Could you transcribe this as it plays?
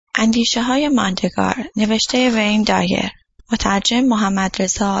اندیشه‌های ماندگار، نوشته وین دایر، مترجم محمد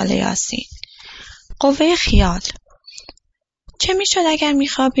رضا آل یاسین. قوه خیال. چه میشد اگر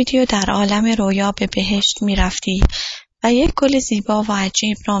میخوابیدی و در عالم رویا به بهشت میرفتی و یک گل زیبا و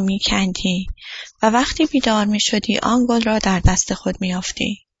عجیب را میکندی و وقتی بیدار میشدی آن گل را در دست خود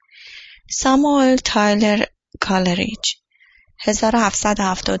میافتی. ساموئل تایلر کالریج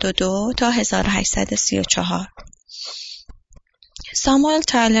 1772 تا 1834. ساموئل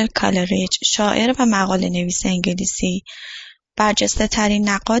تایلر کالریج، شاعر و مقاله نویس انگلیسی، برجسته ترین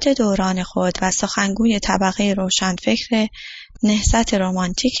نقاد دوران خود و سخنگوی طبقه روشنفکر نهضت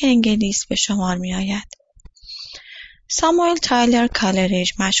رمانتیک انگلیس به شمار می آید. ساموئل تایلر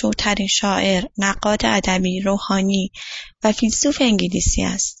کالریج مشهورترین شاعر، نقاد ادبی، روحانی و فیلسوف انگلیسی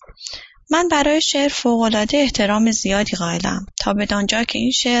است. من برای شعر فوق‌العاده احترام زیادی قائلم تا بدانجا که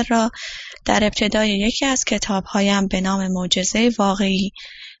این شعر را در ابتدای یکی از کتاب‌هایم به نام معجزه واقعی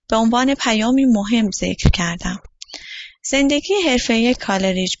به عنوان پیامی مهم ذکر کردم. زندگی حرفه‌ای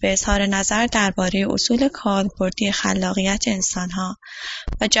کالریج به اظهار نظر درباره اصول کاربردی خلاقیت انسان‌ها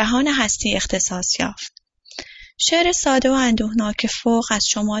و جهان هستی اختصاص یافت. شعر ساده و اندوهناک فوق از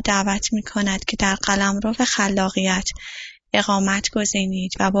شما دعوت می‌کند که در قلمرو خلاقیت اقامت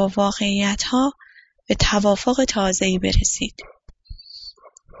گزینید و با واقعیت‌ها به توافق تازه‌ای برسید.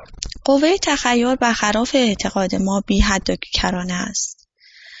 قوه تخیل برخلاف اعتقاد ما بی حد و کرانه است.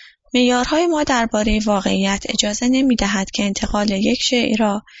 معیارهای ما درباره واقعیت اجازه نمی‌دهد که انتقال یک شیء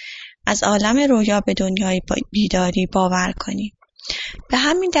را از عالم رویا به دنیای بیداری باور کنیم. به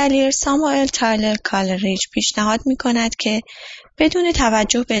همین دلیل ساموئل تایلر کالریج پیشنهاد می‌کند که بدون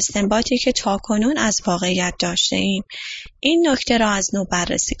توجه به استنباطی که تاکنون از واقعیت داشته‌ایم، این نکته را از نو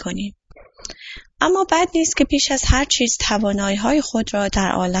بررسی کنیم. اما بد نیست که پیش از هر چیز توانایی‌های خود را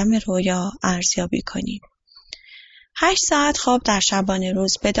در عالم رویا ارزیابی کنیم. 8 ساعت خواب در شبانه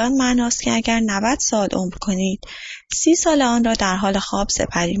روز بدان معناست که اگر 90 سال عمر کنید، 30 سال آن را در حال خواب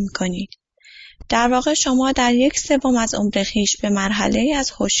سپری می‌کنید. در واقع شما در 1/3 از عمر خویش به مرحله‌ای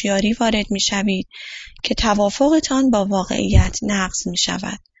از هوشیاری وارد می‌شوید که توافقتان با واقعیت نقض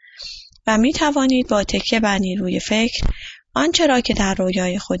می‌شود و می‌توانید با تکیه بر نیروی فکر آنچه را که در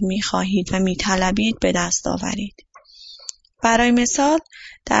رویای خود می‌خواهید و می‌طلبید به دست آورید. برای مثال،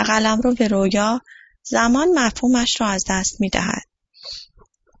 در قلمرو به رویا، زمان مفهومش را از دست می‌دهد.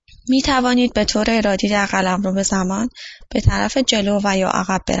 می‌توانید به طور ارادی در قلمرو به زمان به طرف جلو و یا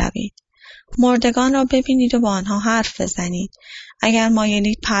عقب بروید. مردگان را ببینید و با آنها حرف بزنید. اگر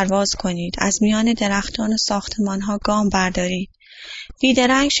مایلید پرواز کنید، از میان درختان و ساختمان‌ها گام بردارید.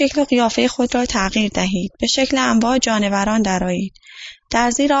 بیدرنگ شکل و قیافه خود را تغییر دهید. به شکل انواع جانوران درآیید.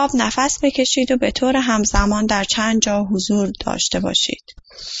 در زیر آب نفس بکشید و به طور همزمان در چند جا حضور داشته باشید.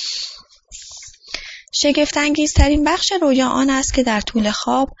 شگفت‌انگیزترین بخش رویا آن است که در طول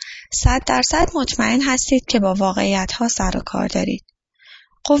خواب 100% مطمئن هستید که با واقعیت‌ها سر و کار دارید.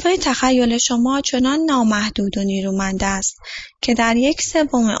 قوه تخیل شما چنان نامحدود و نیرومند است که در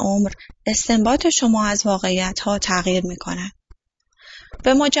 1/3 عمر استنباط شما از واقعیت‌ها تغییر می‌کند.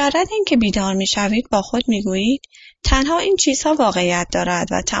 به مجرد اینکه بیدار می‌شوید با خود می‌گویید تنها این چیزها واقعیت دارد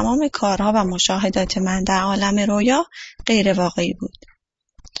و تمام کارها و مشاهدات من در عالم رویا غیر واقعی بود.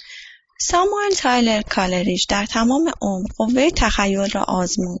 ساموئل تایلر کالریج در تمام عمر قوه تخیل را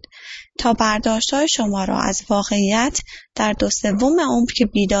آزمود تا برداشت‌های شما را از واقعیت در 2/3 عمر که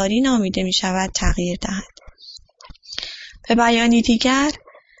بیداری نامیده می‌شود تغییر دهد. به بیانی دیگر،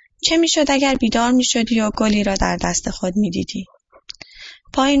 چه می‌شد اگر بیدار می‌شدی و گلی را در دست خود می‌دیدی؟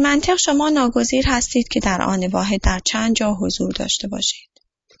 با این منطق شما ناگزیر هستید که در آن واحد در چند جا حضور داشته باشید.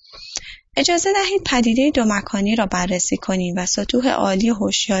 اجازه دهید پدیده 2 مکانی را بررسی کنیم و سطوح عالی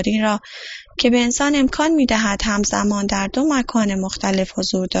هوشیاری را که به انسان امکان می‌دهد همزمان در 2 مکان مختلف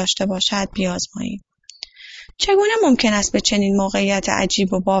حضور داشته باشد بیازماییم. چگونه ممکن است به چنین موقعیت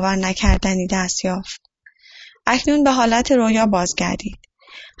عجیب و باور نکردنی دست یافت؟ اکنون به حالت رویا بازگردید.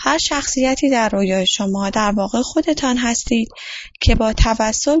 هر شخصیتی در رویای شما در واقع خودتان هستید که با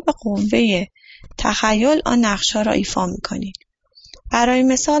توسل به قوه تخیل آن نقش‌ها را ایفا می‌کنید. برای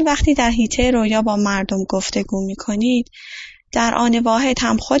مثال وقتی در حیطه رویا با مردم گفتگو می‌کنید، در آن واحد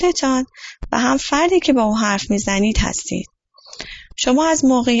هم خودتان و هم فردی که با او حرف می‌زنید هستید. شما از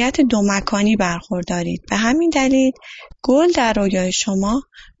موقعیت 2 مکانی برخوردارید. به همین دلیل گل در رویای شما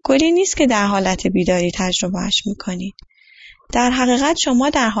گلی نیست که در حالت بیداری تجربهش می‌کنید. در حقیقت شما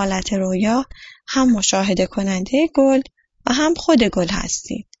در حالت رویا هم مشاهده کننده گل و هم خود گل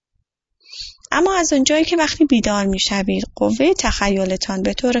هستید. اما از اونجایی که وقتی بیدار میشوید قوه تخیلتان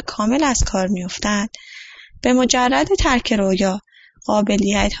به طور کامل از کار میافتد، به مجرد ترک رویا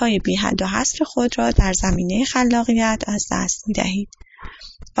قابلیت‌های بی حد و حصر خود را در زمینه خلاقیت از دست می‌دهید.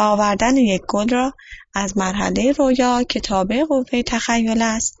 و آوردن یک گل را از مرحله رویا که تابع قوه تخیل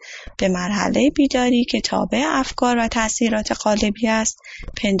است به مرحله بیداری که تابع افکار و تأثیرات قالبی است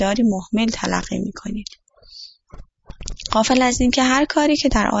پنداری مهمل تلقی می‌کنید. غافل از اینکه هر کاری که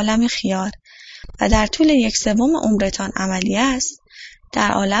در عالم خیال و در طول 1/3 عمرتان عملی است،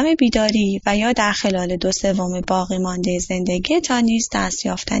 در عالم بیداری و یا در خلال 2/3 باقی مانده زندگیتان نیز دست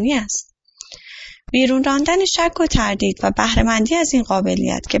یافتنی است. بیرون راندن شک و تردید و بهره‌مندی از این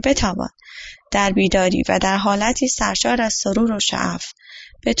قابلیت که بتوان در بیداری و در حالتی سرشار از سرور و شعف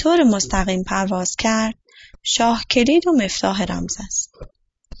به طور مستقیم پرواز کرد، شاه کلید و مفتاح رمز است.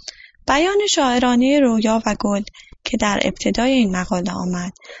 بیان شاعرانه رویا و گل که در ابتدای این مقاله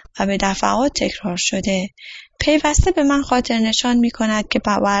آمد و به دفعات تکرار شده، پیوسته به من خاطر نشان می کند که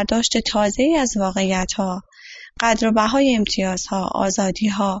با برداشت تازه‌ای از واقعیت‌ها، قدر و بهای امتیازها،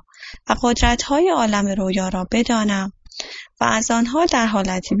 آزادی‌ها و قدرت‌های عالم رویا را بدانم و از آنها در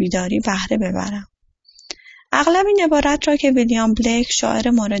حالت بیداری بهره ببرم. اغلب این عبارت را که ویلیام بلیک شاعر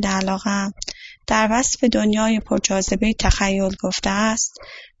مورد علاقه‌ام در وصف دنیای پرجاذبه تخیل گفته است،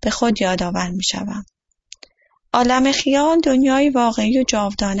 به خود یادآور می‌شوم. عالم خیال دنیای واقعی و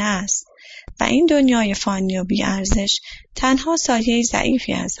جاودانه است و این دنیای فانی و بی‌ارزش تنها سایه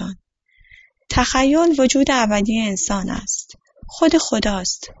ضعیفی از آن. تخیل وجود ابدی انسان است، خود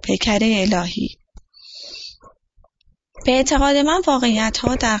خداست، پیکره الهی. به اعتقاد من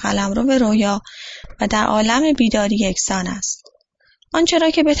واقعیت‌ها در قلمرو رویا و در عالم بیداری یکسان است. آنچه را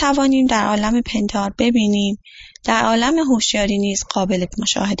که بتوانیم در عالم پندار ببینیم، در عالم هوشیاری نیز قابل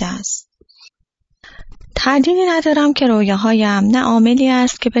مشاهده است. تردیدی ندارم که رویاهایم نه عاملی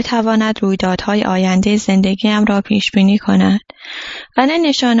است که بتواند رویدادهای آینده زندگیم را پیش بینی کند و نه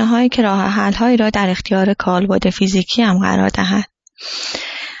نشانه‌هایی که راه حل‌هایی را در اختیار کالبد فیزیکیم قرار دهد.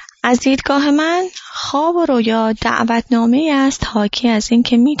 از دیدگاه من، خواب و رویا دعوتنامه‌ای است حاکی از این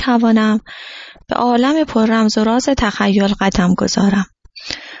که می‌توانم به عالم پر رمز و راز تخیل قدم گذارم.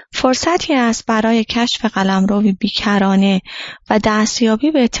 فرصتی است برای کشف قلمروی بیکرانه و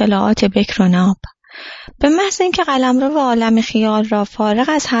دستیابی به اطلاعات بکر و ناب. به محض اینکه قلمرو عالم خیال را فارغ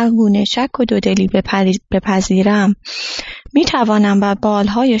از هر گونه شک و دودلی بپذیرم، می توانم بر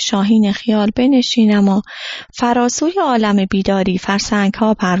بالهای شاهین خیال بنشینم و فراسوی عالم بیداری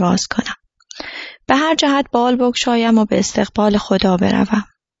فرسنگ‌ها پرواز کنم. به هر جهت بال بگشایم و به استقبال خدا بروم.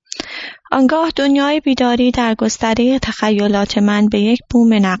 آنگاه دنیای بیداری در گستره تخیلات من به یک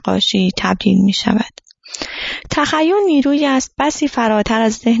بوم نقاشی تبدیل می شود. تخیل نیرویی است بسی فراتر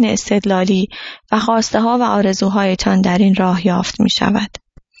از ذهن استدلالی و خواسته‌ها و آرزوهایتان در این راه یافت می شود.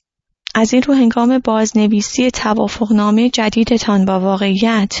 از این رو هنگام بازنویسی توافقنامه جدیدتان با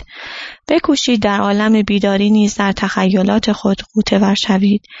واقعیت، بکوشید در عالم بیداری نیز در تخیلات خود غوطه‌ور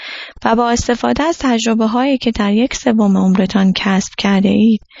شوید و با استفاده از تجربه‌هایی که در 1/3 عمرتان کسب کرده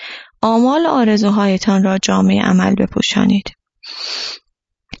اید، آمال و آرزوهایتان را جامه عمل بپوشانید.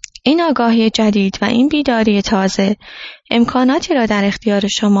 این آگاهی جدید و این بیداری تازه امکاناتی را در اختیار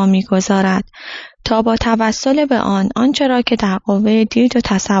شما می‌گذارد تا با توسل به آنچه را که در قوه دید و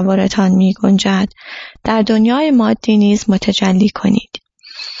تصورتان می‌گنجد در دنیای مادی نیز متجلی کنید.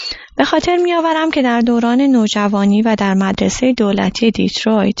 به خاطر می‌آورم که در دوران نوجوانی و در مدرسه دولتی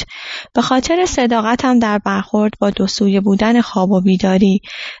دیترویت به خاطر صداقتم در برخورد با دو سویه بودن خواب و بیداری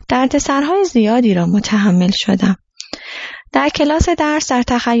دردسرهای زیادی را متحمل شدم. در کلاس درس در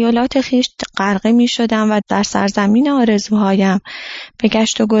تخیلات خویش غرقه می شدم و در سرزمین آرزوهایم به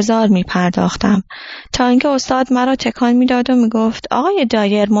گشت و گذار می پرداختم تا اینکه استاد مرا تکان می داد و می گفت آقای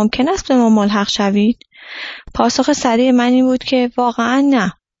دایر ممکن است به ما ملحق شوید؟ پاسخ سریع من این بود که واقعا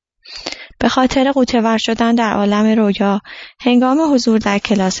نه. به خاطر غوطه‌ور شدن در عالم رویا هنگام حضور در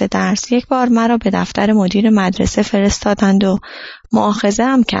کلاس درس یک بار مرا به دفتر مدیر مدرسه فرستادند و مؤاخذه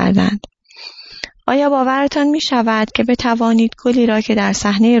هم کردند. آیا باورتان می شود که بتوانید گلی را که در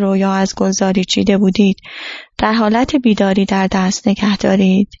صحنه رویا از گلزاری چیده بودید در حالت بیداری در دست نگه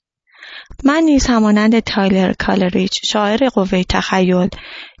دارید؟ من نیز همانند تایلر کالریچ شاعر قوه تخیل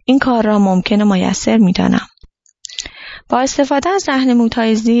این کار را ممکن و میسر می دانم. با استفاده از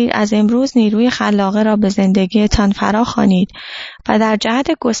راهنمودهای زیر از امروز نیروی خلاقه را به زندگیتان فرا خوانید و در جهت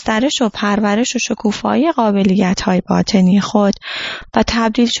گسترش و پرورش و شکوفایی قابلیت‌های باطنی خود و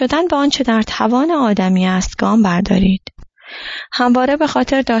تبدیل شدن به آنچه در توان آدمی است گام بردارید. همواره به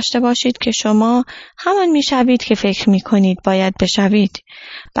خاطر داشته باشید که شما همان میشوید که فکر میکنید باید بشوید.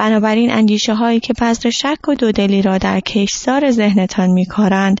 بنابراین اندیشه هایی که بذر شک و دودلی را در کشتزار ذهنتان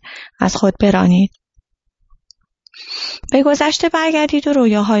میکارند از خود برانید. به گذشته برگردید و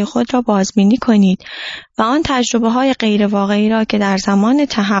رویاهای خود را بازبینی کنید و آن تجربه‌های غیر واقعی را که در زمان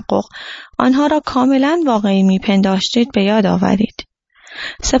تحقق آنها را کاملا واقعی میپنداشتید به یاد آورید.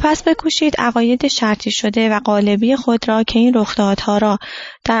 سپس بکوشید عقاید شرطی شده و قالبی خود را که این رخدادها را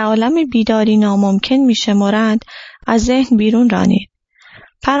در عالم بیداری ناممکن می‌شمرند از ذهن بیرون رانید.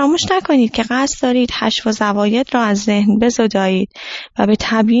 فراموش نکنید که قصد دارید حشو و زواید را از ذهن بزدایید و به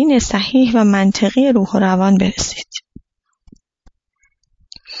تبیین صحیح و منطقی روح و روان برسید.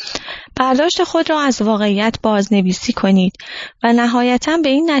 برداشت خود را از واقعیت بازنویسی کنید و نهایتاً به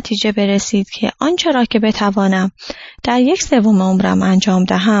این نتیجه برسید که آنچه را که بتوانم در 1/3 عمرم انجام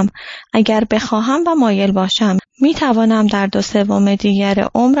دهم، اگر بخواهم و مایل باشم میتوانم در 2/3 دیگر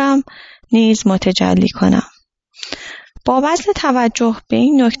عمرم نیز متجلی کنم. با بذل توجه به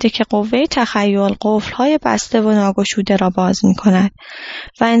این نکته که قوه تخیل قفل‌های بسته و ناگشوده را باز می‌کند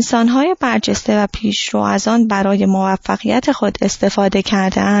و انسان‌های برجسته و پیشرو از آن برای موفقیت خود استفاده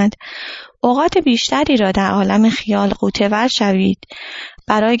کرده‌اند، اوقات بیشتری را در عالم خیال غوطه‌ور شوید.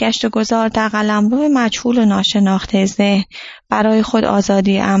 برای گشت و گذار در قلمرو مجهول و ناشناخته ذهن برای خود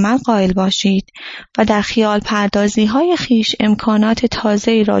آزادی عمل قائل باشید و در خیال پردازی‌های خویش امکانات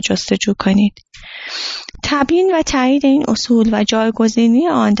تازه‌ای را جستجو کنید. تبیین و تایید این اصول و جایگزینی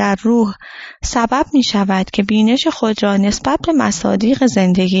آن در روح سبب می شود که بینش خود را نسبت به مصادیق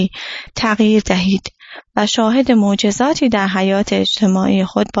زندگی تغییر دهید و شاهد معجزاتی در حیات اجتماعی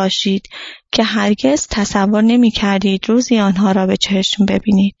خود باشید که هرگز تصور نمی کردید روزی آنها را به چشم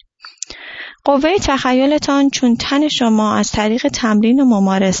ببینید. قوه تخیلتان چون تن شما از طریق تمرین و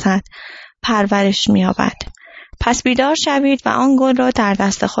ممارست پرورش می یابد. پس بیدار شوید و آن گل را در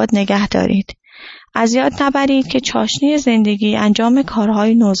دست خود نگه دارید. از یاد نبرید که چاشنی زندگی انجام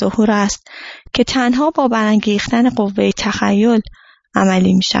کارهای نوظهور است که تنها با برانگیختن قوه تخیل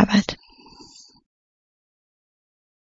عملی می شود.